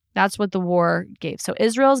Palestine. That's what the war gave. So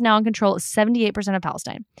Israel is now in control of 78% of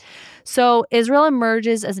Palestine. So Israel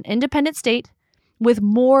emerges as an independent state with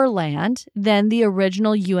more land than the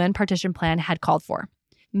original UN partition plan had called for.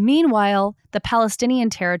 Meanwhile, the Palestinian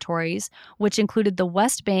territories, which included the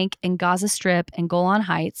West Bank and Gaza Strip and Golan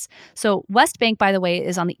Heights. So West Bank, by the way,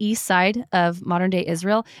 is on the east side of modern-day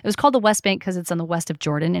Israel. It was called the West Bank because it's on the west of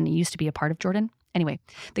Jordan, and it used to be a part of Jordan. Anyway,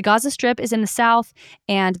 the Gaza Strip is in the south,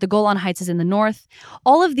 and the Golan Heights is in the north.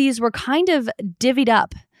 All of these were kind of divvied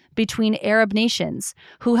up between Arab nations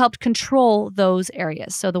who helped control those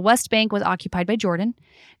areas. So the West Bank was occupied by Jordan,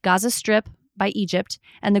 Gaza Strip by Egypt,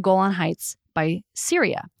 and the Golan Heights by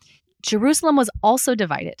Syria. Jerusalem was also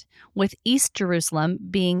divided, with East Jerusalem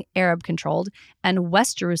being Arab-controlled and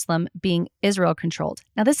West Jerusalem being Israel-controlled.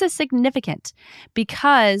 Now, this is significant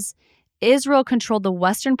because Israel controlled the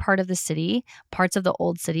western part of the city, parts of the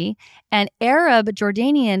old city, and Arab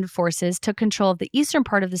Jordanian forces took control of the eastern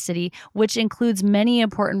part of the city, which includes many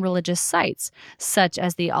important religious sites, such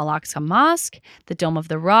as the Al-Aqsa Mosque, the Dome of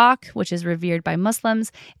the Rock, which is revered by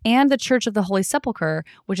Muslims, and the Church of the Holy Sepulchre,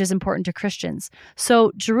 which is important to Christians.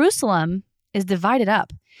 So Jerusalem is divided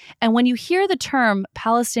up. And when you hear the term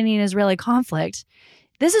Palestinian-Israeli conflict,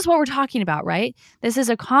 this is what we're talking about, right? This is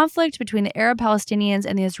a conflict between the Arab Palestinians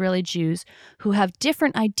and the Israeli Jews who have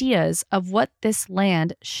different ideas of what this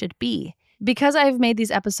land should be. Because I've made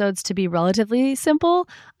these episodes to be relatively simple,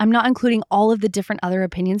 I'm not including all of the different other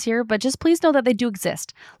opinions here, but just please know that they do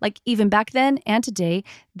exist. Like even back then and today,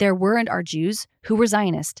 there were and are Jews who were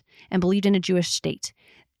Zionist and believed in a Jewish state.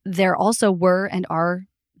 There also were and are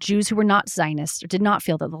Jews who were not Zionists or did not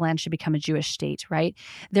feel that the land should become a Jewish state, right?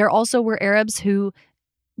 There also were Arabs who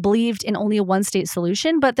believed in only a one-state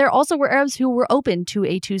solution, but there also were Arabs who were open to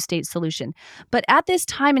a two-state solution. But at this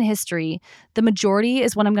time in history, the majority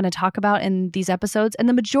is what I'm going to talk about in these episodes, and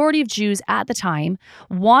the majority of Jews at the time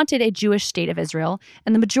wanted a Jewish state of Israel,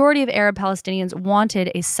 and the majority of Arab Palestinians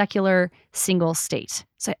wanted a secular single state.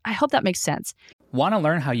 So I hope that makes sense. Want to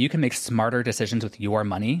learn how you can make smarter decisions with your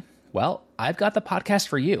money? Well, I've got the podcast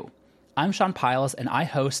for you. I'm Sean Piles, and I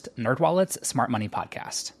host NerdWallet's Smart Money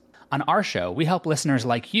Podcast. On our show, we help listeners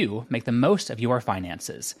like you make the most of your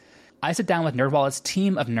finances. I sit down with NerdWallet's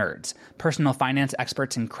team of nerds, personal finance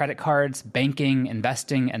experts in credit cards, banking,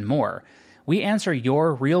 investing, and more. We answer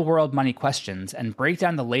your real-world money questions and break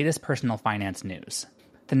down the latest personal finance news.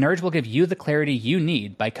 The nerds will give you the clarity you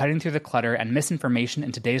need by cutting through the clutter and misinformation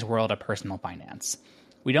in today's world of personal finance.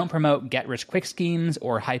 We don't promote get-rich-quick schemes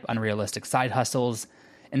or hype unrealistic side hustles.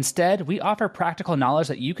 Instead, we offer practical knowledge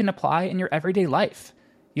that you can apply in your everyday life.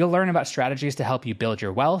 You'll learn about strategies to help you build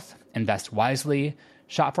your wealth, invest wisely,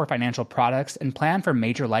 shop for financial products, and plan for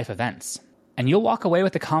major life events. And you'll walk away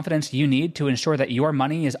with the confidence you need to ensure that your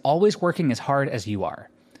money is always working as hard as you are.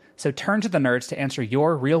 So turn to the nerds to answer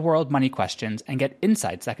your real-world money questions and get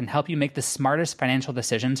insights that can help you make the smartest financial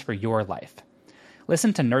decisions for your life.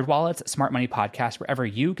 Listen to NerdWallet's Smart Money Podcast wherever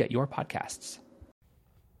you get your podcasts.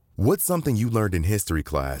 What's something you learned in history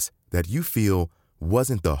class that you feel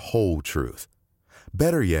wasn't the whole truth?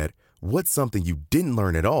 Better yet, what's something you didn't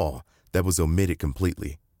learn at all that was omitted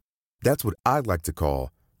completely? That's what I'd like to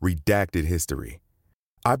call redacted history.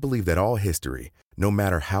 I believe that all history, no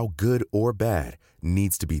matter how good or bad,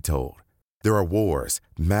 needs to be told. There are wars,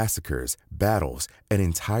 massacres, battles, and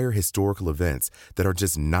entire historical events that are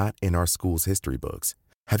just not in our school's history books.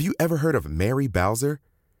 Have you ever heard of Mary Bowser?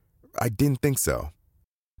 I didn't think so.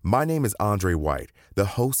 My name is Andre White, the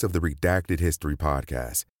host of the Redacted History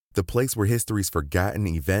Podcast, the place where history's forgotten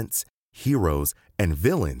events, heroes, and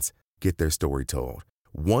villains get their story told,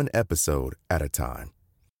 one episode at a time.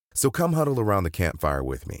 So come huddle around the campfire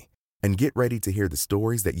with me and get ready to hear the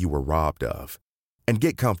stories that you were robbed of. And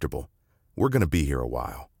get comfortable. We're going to be here a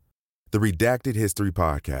while. The Redacted History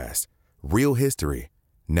Podcast. Real history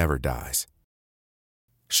never dies.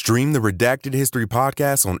 Stream the Redacted History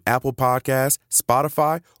Podcast on Apple Podcasts,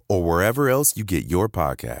 Spotify, or wherever else you get your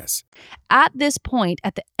podcasts. At this point,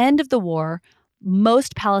 at the end of the war,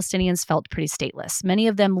 most Palestinians felt pretty stateless, many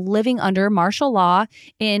of them living under martial law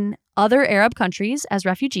in other Arab countries as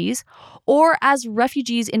refugees, or as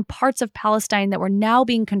refugees in parts of Palestine that were now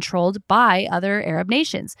being controlled by other Arab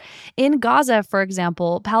nations. In Gaza, for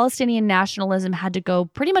example, Palestinian nationalism had to go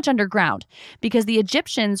pretty much underground because the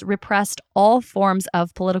Egyptians repressed all forms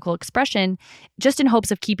of political expression just in hopes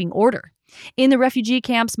of keeping order. In the refugee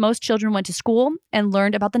camps, most children went to school and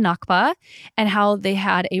learned about the Nakba and how they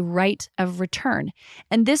had a right of return.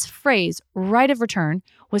 And this phrase, right of return,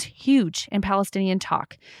 was huge in Palestinian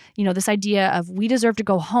talk. You know, this idea of we deserve to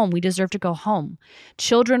go home, we deserve to go home.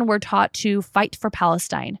 Children were taught to fight for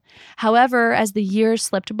Palestine. However, as the years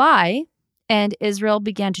slipped by and Israel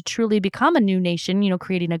began to truly become a new nation,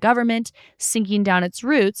 creating a government, sinking down its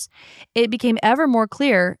roots, it became ever more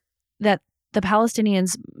clear that the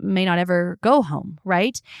Palestinians may not ever go home,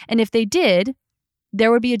 right? And if they did,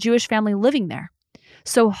 there would be a Jewish family living there.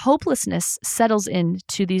 So hopelessness settles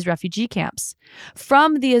into these refugee camps.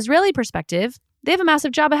 From the Israeli perspective, they have a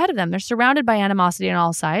massive job ahead of them. They're surrounded by animosity on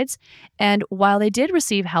all sides. And while they did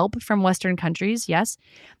receive help from Western countries, yes,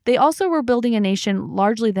 they also were building a nation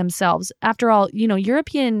largely themselves. After all,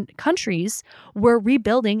 European countries were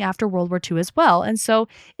rebuilding after World War II as well. And so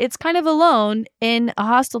it's kind of alone in a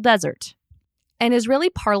hostile desert. An Israeli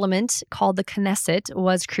parliament called the Knesset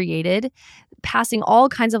was created, passing all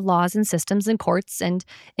kinds of laws and systems and courts and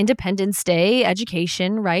Independence Day,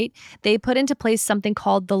 education, right? They put into place something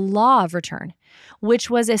called the Law of Return, which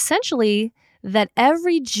was essentially that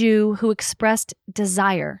every Jew who expressed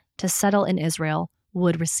desire to settle in Israel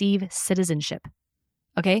would receive citizenship.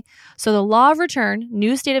 Okay? So the Law of Return,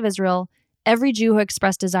 new state of Israel, every Jew who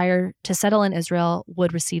expressed desire to settle in Israel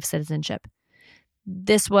would receive citizenship.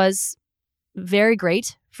 This was very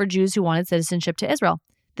great for Jews who wanted citizenship to Israel.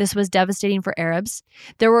 This was devastating for Arabs.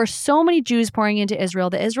 There were so many Jews pouring into Israel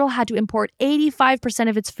that Israel had to import 85%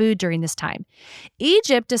 of its food during this time.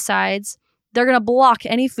 Egypt decides they're going to block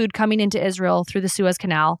any food coming into Israel through the Suez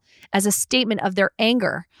Canal as a statement of their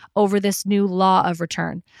anger over this new law of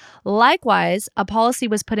return. Likewise, a policy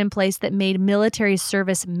was put in place that made military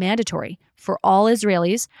service mandatory for all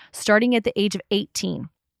Israelis starting at the age of 18.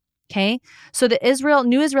 Okay, so the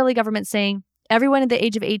new Israeli government saying everyone at the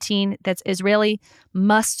age of 18 that's Israeli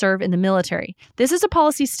must serve in the military. This is a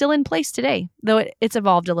policy still in place today, though it's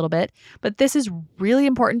evolved a little bit. But this is really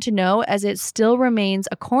important to know as it still remains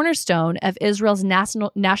a cornerstone of Israel's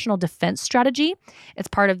national defense strategy. It's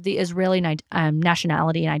part of the Israeli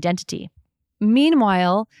nationality and identity.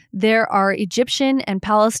 Meanwhile, there are Egyptian and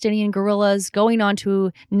Palestinian guerrillas going on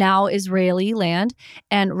to now Israeli land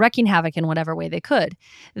and wreaking havoc in whatever way they could.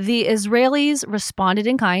 The Israelis responded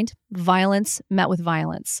in kind. Violence met with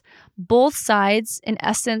violence. Both sides, in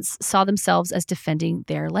essence, saw themselves as defending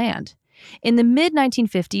their land. In the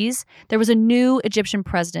mid-1950s, there was a new Egyptian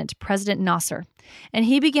president, President Nasser, and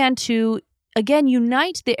he began to again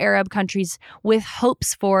unite the Arab countries with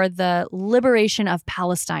hopes for the liberation of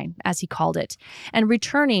Palestine, as he called it, and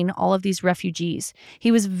returning all of these refugees.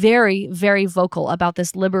 He was very, very vocal about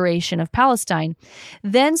this liberation of Palestine.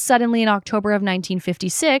 Then suddenly in October of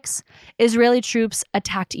 1956, Israeli troops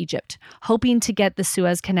attacked Egypt, hoping to get the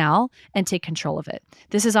Suez Canal and take control of it.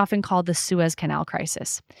 This is often called the Suez Canal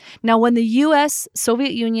crisis. Now, when the U.S.,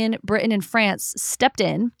 Soviet Union, Britain, and France stepped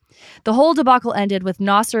in, The whole debacle ended with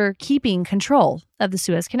Nasser keeping control of the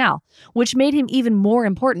Suez Canal, which made him even more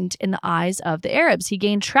important in the eyes of the Arabs. He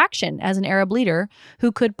gained traction as an Arab leader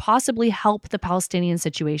who could possibly help the Palestinian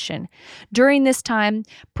situation. During this time,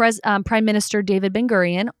 Prime Minister David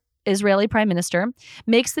Ben-Gurion, Israeli prime minister,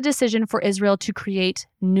 makes the decision for Israel to create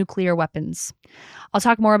nuclear weapons. I'll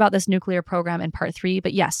talk more about this nuclear program in part 3,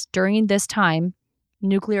 but yes, during this time,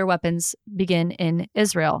 nuclear weapons begin in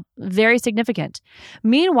Israel. Very significant.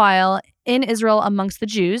 Meanwhile, in Israel amongst the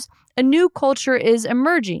Jews, a new culture is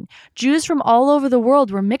emerging. Jews from all over the world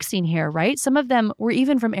were mixing here, right? Some of them were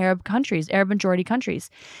even from Arab countries, Arab majority countries.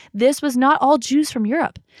 This was not all Jews from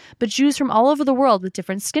Europe, but Jews from all over the world with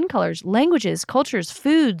different skin colors, languages, cultures,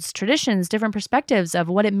 foods, traditions, different perspectives of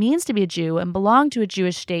what it means to be a Jew and belong to a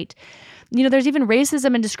Jewish state. You know, there's even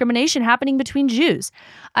racism and discrimination happening between Jews.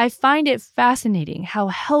 I find it fascinating how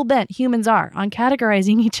hell-bent humans are on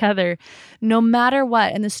categorizing each other no matter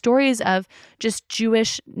what. And the stories of just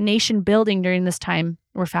Jewish nation building during this time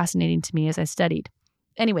were fascinating to me as I studied.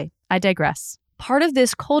 Anyway, I digress. Part of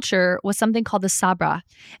this culture was something called the Sabra.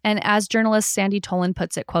 And as journalist Sandy Tolan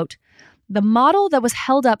puts it, quote, "The model that was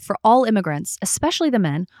held up for all immigrants, especially the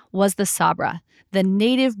men, was the Sabra, the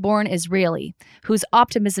native-born Israeli, whose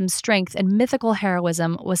optimism, strength, and mythical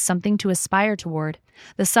heroism was something to aspire toward.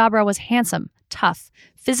 The Sabra was handsome, tough,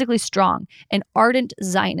 physically strong, an ardent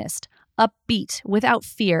Zionist, upbeat, without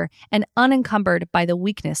fear, and unencumbered by the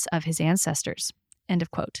weakness of his ancestors." End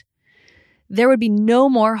of quote. There would be no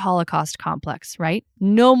more Holocaust complex, right?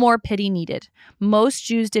 No more pity needed. Most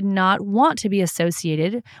Jews did not want to be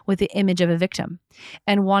associated with the image of a victim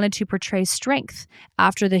and wanted to portray strength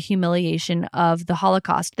after the humiliation of the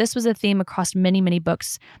Holocaust. This was a theme across many, many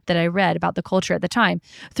books that I read about the culture at the time.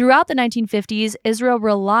 Throughout the 1950s, Israel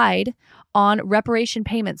relied on reparation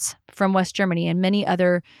payments from West Germany, and many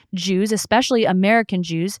other Jews, especially American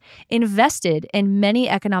Jews, invested in many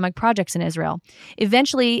economic projects in Israel.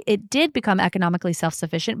 Eventually, it did become economically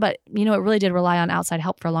self-sufficient, but it really did rely on outside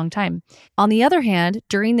help for a long time. On the other hand,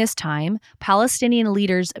 during this time, Palestinian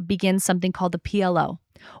leaders begin something called the PLO,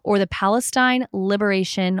 or the Palestine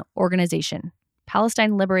Liberation Organization.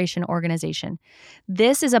 Palestine Liberation Organization.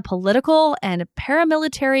 This is a political and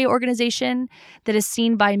paramilitary organization that is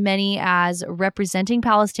seen by many as representing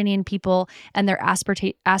Palestinian people and their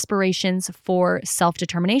aspirations for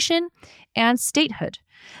self-determination and statehood.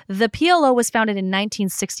 The PLO was founded in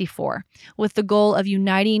 1964 with the goal of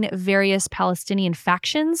uniting various Palestinian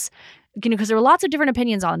factions, because there were lots of different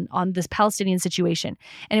opinions on this Palestinian situation.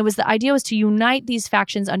 And the idea was to unite these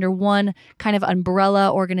factions under one kind of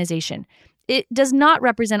umbrella organization. It does not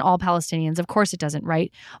represent all Palestinians. Of course it doesn't,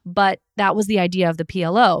 right? But that was the idea of the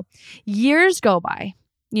PLO. Years go by,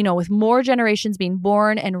 with more generations being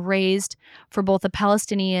born and raised for both the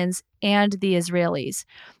Palestinians and the Israelis.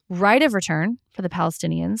 Right of return for the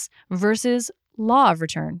Palestinians versus law of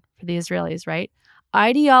return for the Israelis, right?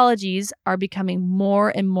 Ideologies are becoming more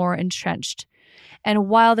and more entrenched. And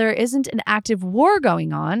while there isn't an active war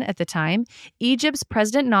going on at the time, Egypt's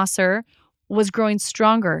President Nasser was growing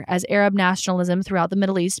stronger as Arab nationalism throughout the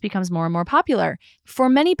Middle East becomes more and more popular. For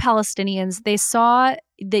many Palestinians, they saw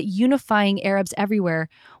that unifying Arabs everywhere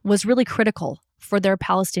was really critical for their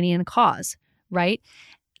Palestinian cause, right?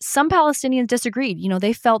 Some Palestinians disagreed.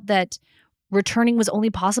 They felt that returning was only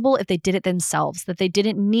possible if they did it themselves, that they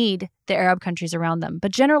didn't need the Arab countries around them.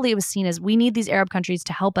 But generally, it was seen as we need these Arab countries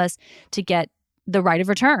to help us to get the right of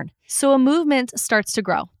return. So a movement starts to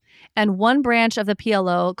grow. And one branch of the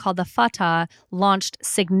PLO called the Fatah launched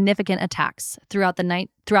significant attacks throughout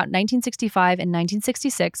 1965 and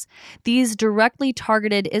 1966. These directly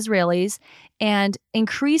targeted Israelis and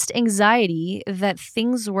increased anxiety that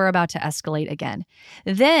things were about to escalate again.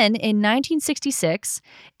 Then in 1966,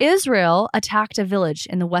 Israel attacked a village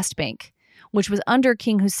in the West Bank, which was under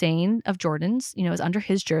King Hussein of Jordan's, it was under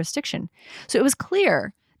his jurisdiction. So it was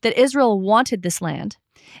clear that Israel wanted this land.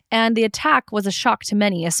 And the attack was a shock to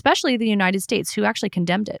many, especially the United States, who actually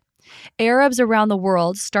condemned it. Arabs around the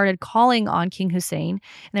world started calling on King Hussein,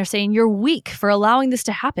 and they're saying, "You're weak for allowing this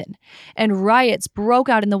to happen." And riots broke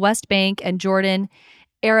out in the West Bank and Jordan.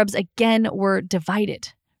 Arabs again were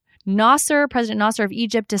divided. President Nasser of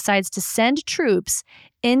Egypt, decides to send troops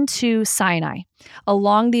into Sinai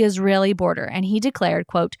along the Israeli border. And he declared,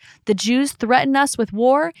 quote, "The Jews threaten us with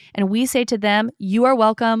war, and we say to them, 'You are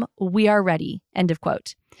welcome, we are ready,'" end of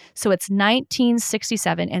quote. So it's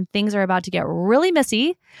 1967, and things are about to get really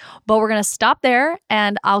messy, but we're going to stop there,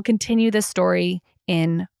 and I'll continue this story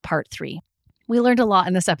in part 3. We learned a lot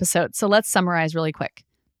in this episode, so let's summarize really quick.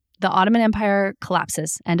 The Ottoman Empire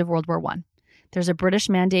collapses, end of World War I. There's a British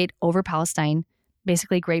mandate over Palestine.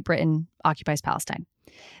 Basically, Great Britain occupies Palestine.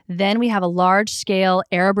 Then we have a large-scale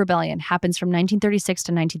Arab rebellion, happens from 1936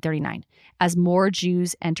 to 1939, as more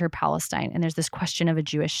Jews enter Palestine. And there's this question of a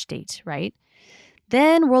Jewish state, right?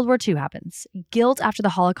 Then World War II happens. Guilt after the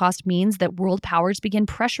Holocaust means that world powers begin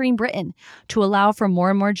pressuring Britain to allow for more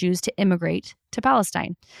and more Jews to immigrate to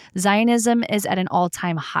Palestine. Zionism is at an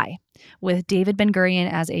all-time high, with David Ben-Gurion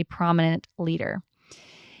as a prominent leader.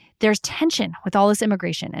 There's tension with all this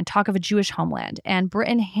immigration and talk of a Jewish homeland, and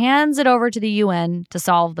Britain hands it over to the UN to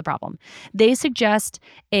solve the problem. They suggest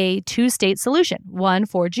a two-state solution, one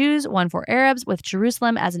for Jews, one for Arabs, with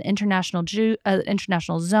Jerusalem as an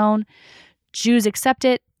international zone. Jews accept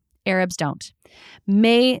it, Arabs don't.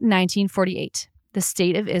 May 1948, the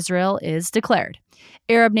State of Israel is declared.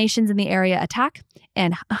 Arab nations in the area attack,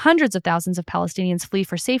 and hundreds of thousands of Palestinians flee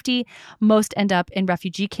for safety. Most end up in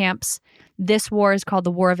refugee camps. This war is called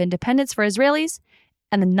the War of Independence for Israelis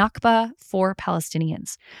and the Nakba for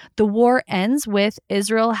Palestinians. The war ends with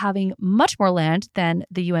Israel having much more land than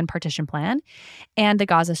the UN partition plan, and the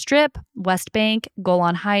Gaza Strip, West Bank,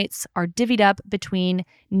 Golan Heights are divvied up between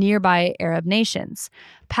nearby Arab nations.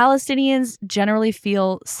 Palestinians generally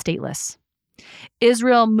feel stateless.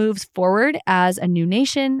 Israel moves forward as a new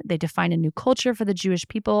nation. They define a new culture for the Jewish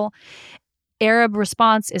people. Arab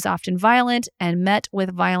response is often violent and met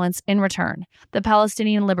with violence in return. The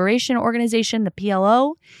Palestinian Liberation Organization, the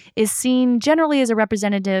PLO, is seen generally as a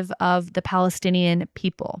representative of the Palestinian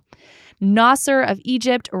people. Nasser of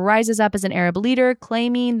Egypt rises up as an Arab leader,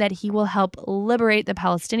 claiming that he will help liberate the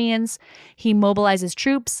Palestinians. He mobilizes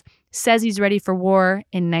troops, says he's ready for war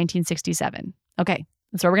in 1967. Okay,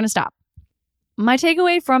 that's where we're going to stop. My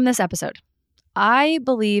takeaway from this episode: I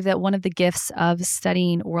believe that one of the gifts of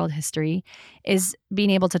studying world history is being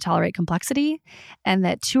able to tolerate complexity, and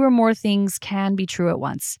that two or more things can be true at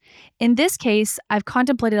once. In this case, I've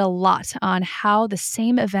contemplated a lot on how the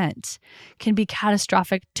same event can be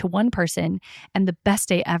catastrophic to one person and the best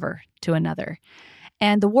day ever to another.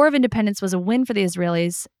 And the War of Independence was a win for the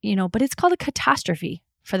Israelis, but it's called a catastrophe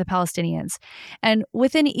for the Palestinians. And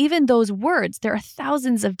within even those words, there are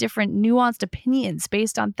thousands of different nuanced opinions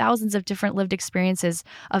based on thousands of different lived experiences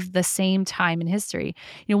of the same time in history.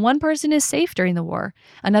 One person is safe during the war.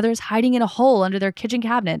 Another is hiding in a hole under their kitchen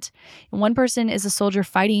cabinet. One person is a soldier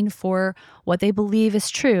fighting for what they believe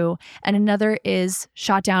is true, and another is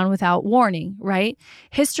shot down without warning, right?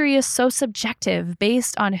 History is so subjective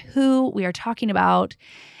based on who we are talking about,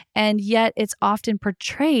 and yet it's often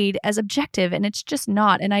portrayed as objective, and it's just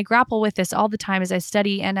not. And I grapple with this all the time as I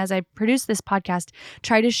study and as I produce this podcast,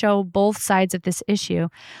 try to show both sides of this issue.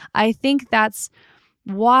 I think that's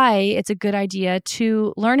why it's a good idea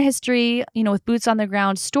to learn history, with boots on the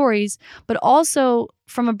ground stories, but also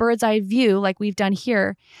from a bird's eye view like we've done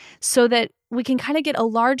here, so that we can kind of get a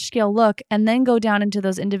large scale look and then go down into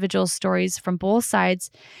those individual stories from both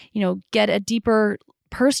sides, get a deeper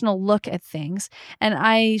personal look at things. And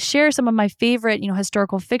I share some of my favorite,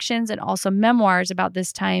 historical fictions and also memoirs about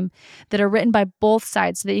this time that are written by both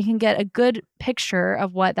sides so that you can get a good picture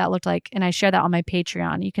of what that looked like. And I share that on my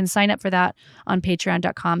Patreon. You can sign up for that on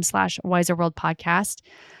patreon.com/wiserworldpodcast.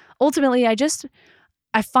 Ultimately, I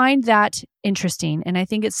find that interesting, and I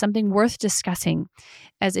think it's something worth discussing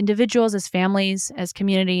as individuals, as families, as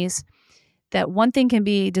communities, that one thing can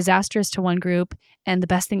be disastrous to one group and the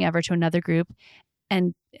best thing ever to another group.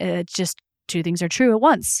 And just two things are true at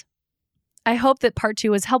once. I hope that part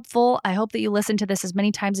 2 was helpful. I hope that you listen to this as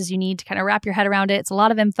many times as you need to kind of wrap your head around it. It's a lot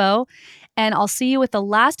of info. And I'll see you with the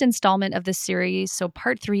last installment of this series, so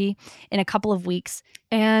part 3, in a couple of weeks.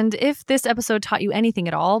 And if this episode taught you anything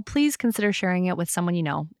at all, please consider sharing it with someone you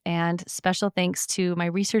know. And special thanks to my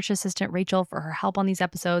research assistant, Rachel, for her help on these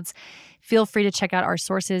episodes. Feel free to check out our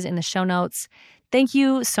sources in the show notes. Thank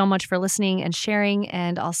you so much for listening and sharing,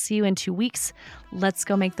 and I'll see you in 2 weeks. Let's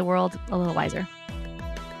go make the world a little wiser.